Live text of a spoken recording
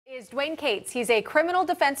is Dwane Cates. He's a criminal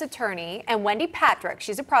defense attorney, and Wendy Patrick,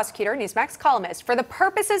 she's a prosecutor, Newsmax columnist. For the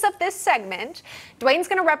purposes of this segment, Dwane's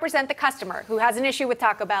going to represent the customer who has an issue with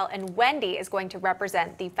Taco Bell, and Wendy is going to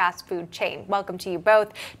represent the fast food chain. Welcome to you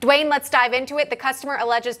both. Dwane, let's dive into it. The customer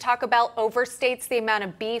alleges Taco Bell overstates the amount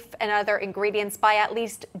of beef and other ingredients by at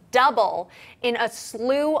least double in a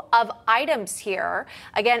slew of items here.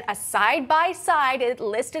 Again, a side-by-side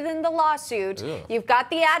listed in the lawsuit. Ew. You've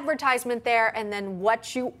got the advertisement there, and then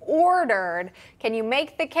what you ordered. Can you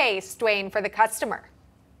make the case, Dwane, for the customer?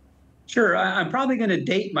 Sure. I'm probably going to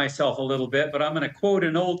date myself a little bit, but I'm going to quote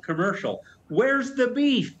an old commercial. Where's the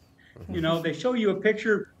beef? You know, they show you a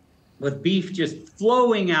picture with beef just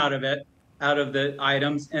flowing out of it, out of the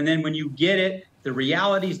items. And then when you get it, the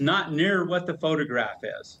reality is not near what the photograph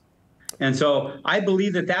is. And so I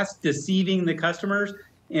believe that that's deceiving the customers.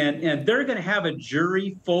 And they're going to have a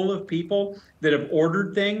jury full of people that have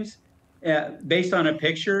ordered things based on a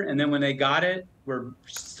picture, and then when they got it, were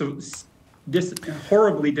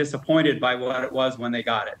horribly disappointed by what it was when they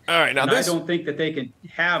got it. All right, now I don't think that they can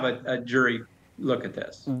have a jury look at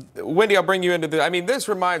this. Wendy, I'll bring you into this. I mean, this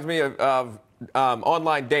reminds me of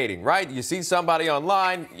online dating, right? You see somebody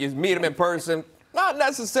online, you meet them in person. Not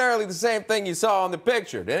necessarily the same thing you saw on the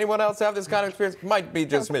picture. Did anyone else have this kind of experience? Might be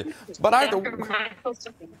just me. But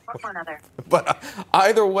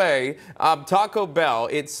either way, Taco Bell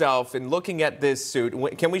itself, in looking at this suit,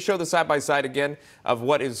 can we show the side-by-side again of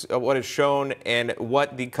what is shown and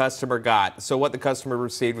what the customer got? So what the customer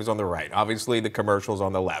received was on the right. Obviously, the commercial's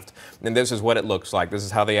on the left. And this is what it looks like. This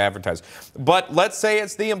is how they advertise. But let's say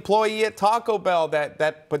it's the employee at Taco Bell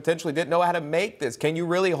that potentially didn't know how to make this. Can you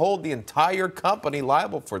really hold the entire company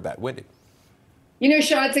liable for that, Wendy? You know,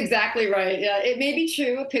 Sean, it's exactly right. It may be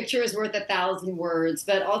true, a picture is worth 1,000 words,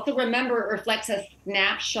 but also remember it reflects a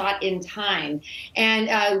snapshot in time. And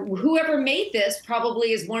whoever made this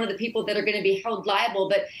probably is one of the people that are going to be held liable.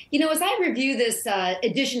 But, you know, as I review this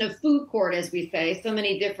edition of Food Court, as we say, so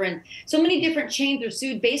many different chains are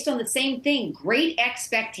sued based on the same thing, great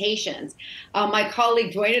expectations. My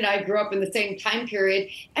colleague Dwane and I grew up in the same time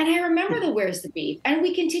period, and I remember the where's the beef. And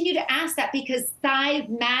we continue to ask that because size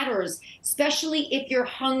matters, especially if you're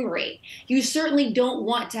hungry. You certainly don't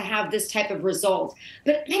want to have this type of result.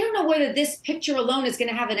 But I don't know whether this picture alone is going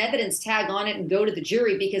to have an evidence tag on it and go to the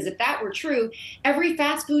jury, because if that were true, every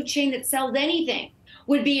fast food chain that sells anything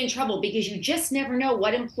would be in trouble, because you just never know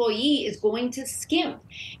what employee is going to skimp.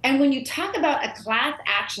 And when you talk about a class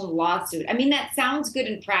action lawsuit, I mean, that sounds good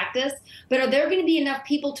in practice, but are there going to be enough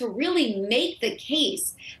people to really make the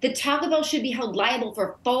case that Taco Bell should be held liable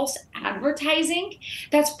for false advertising?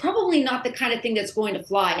 That's probably not the kind of thing that's going to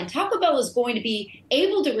fly. And Taco Bell is going to be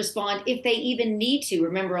able to respond if they even need to.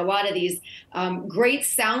 Remember, a lot of these great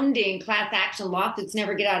sounding class action lawsuits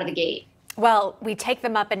never get out of the gate. Well, we take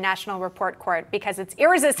them up in National Report Court because it's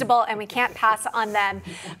irresistible and we can't pass on them.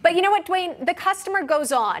 But you know what, Dwane? The customer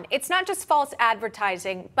goes on. It's not just false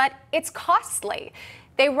advertising, but it's costly.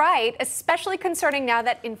 They write, especially concerning now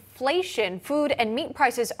that inflation, food and meat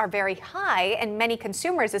prices are very high, and many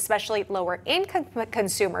consumers, especially lower income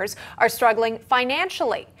consumers, are struggling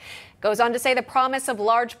financially. Goes on to say the promise of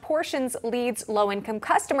large portions leads low-income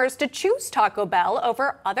customers to choose Taco Bell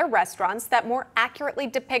over other restaurants that more accurately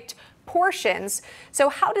depict portions. So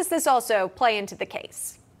how does this also play into the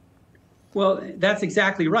case? Well, that's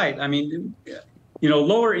exactly right. I mean, you know,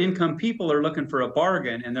 lower income people are looking for a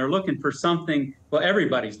bargain, and they're looking for something. Well,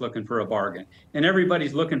 everybody's looking for a bargain, and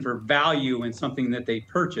everybody's looking for value in something that they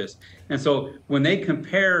purchase. And so when they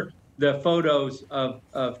compare the photos of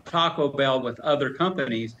Taco Bell with other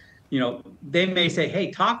companies, you know, they may say,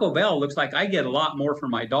 hey, Taco Bell looks like I get a lot more for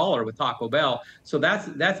my dollar with Taco Bell. So that's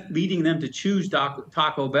leading them to choose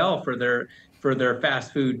Taco Bell for their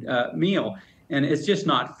fast food meal. And it's just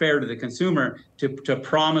not fair to the consumer to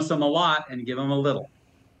promise them a lot and give them a little.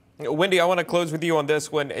 Wendy, I want to close with you on this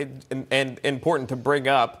one, and important to bring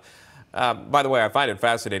up. By the way, I find it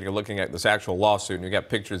fascinating looking at this actual lawsuit, and you got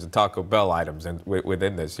pictures of Taco Bell items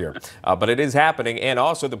within this here. But it is happening, and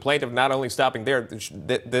also the plaintiff not only stopping there,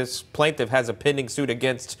 this plaintiff has a pending suit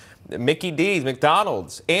against Mickey D's,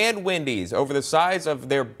 McDonald's, and Wendy's over the size of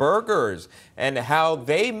their burgers and how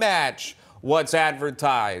they match what's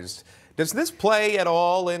advertised. Does this play at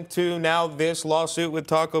all into now this lawsuit with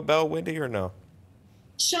Taco Bell, Wendy, or no?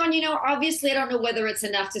 Sean, you know, obviously I don't know whether it's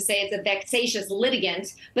enough to say it's a vexatious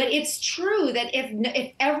litigant, but it's true that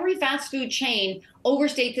if every fast food chain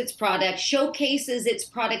overstates its product, showcases its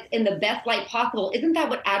product in the best light possible. Isn't that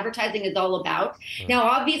what advertising is all about? Now,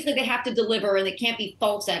 obviously, they have to deliver, and it can't be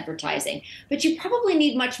false advertising. But you probably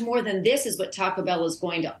need much more than this, is what Taco Bell is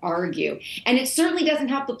going to argue. And it certainly doesn't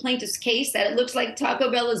help the plaintiff's case that it looks like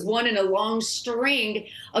Taco Bell is one in a long string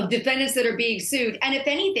of defendants that are being sued. And if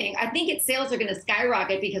anything, I think its sales are going to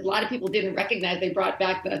skyrocket because a lot of people didn't recognize they brought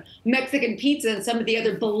back the Mexican pizza and some of the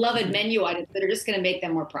other beloved menu items that are just going to make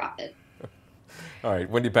them more profit. All right,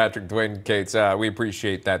 Wendy Patrick, Dwane Cates, we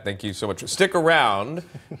appreciate that. Thank you so much. Stick around,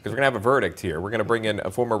 because we're going to have a verdict here. We're going to bring in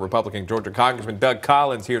a former Republican Georgia Congressman, Doug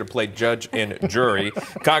Collins, here to play judge and jury.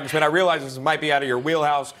 Congressman, I realize this might be out of your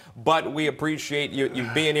wheelhouse, but we appreciate you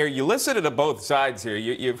being here. You listened to both sides here.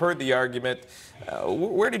 You've heard the argument.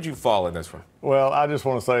 Where did you fall in this one? Well, I just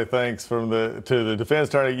want to say thanks to the defense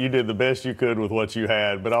attorney. You did the best you could with what you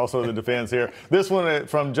had, but also the defense here. This one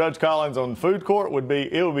from Judge Collins on food court would be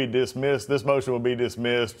dismissed. This motion would be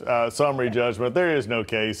dismissed. Summary judgment. There is no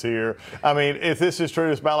case here. I mean, if this is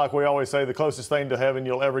true, it's about like we always say, the closest thing to heaven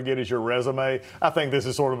you'll ever get is your resume. I think this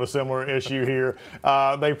is sort of a similar issue here.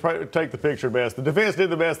 They take the picture best. The defense did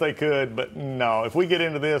the best they could, but no, if we get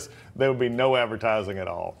into this, there would be no advertising at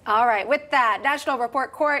all. All right, with that, National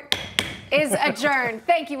Report Court is adjourned.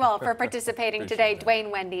 Thank you all for participating today. Dwane,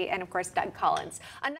 Wendy, and of course, Doug Collins.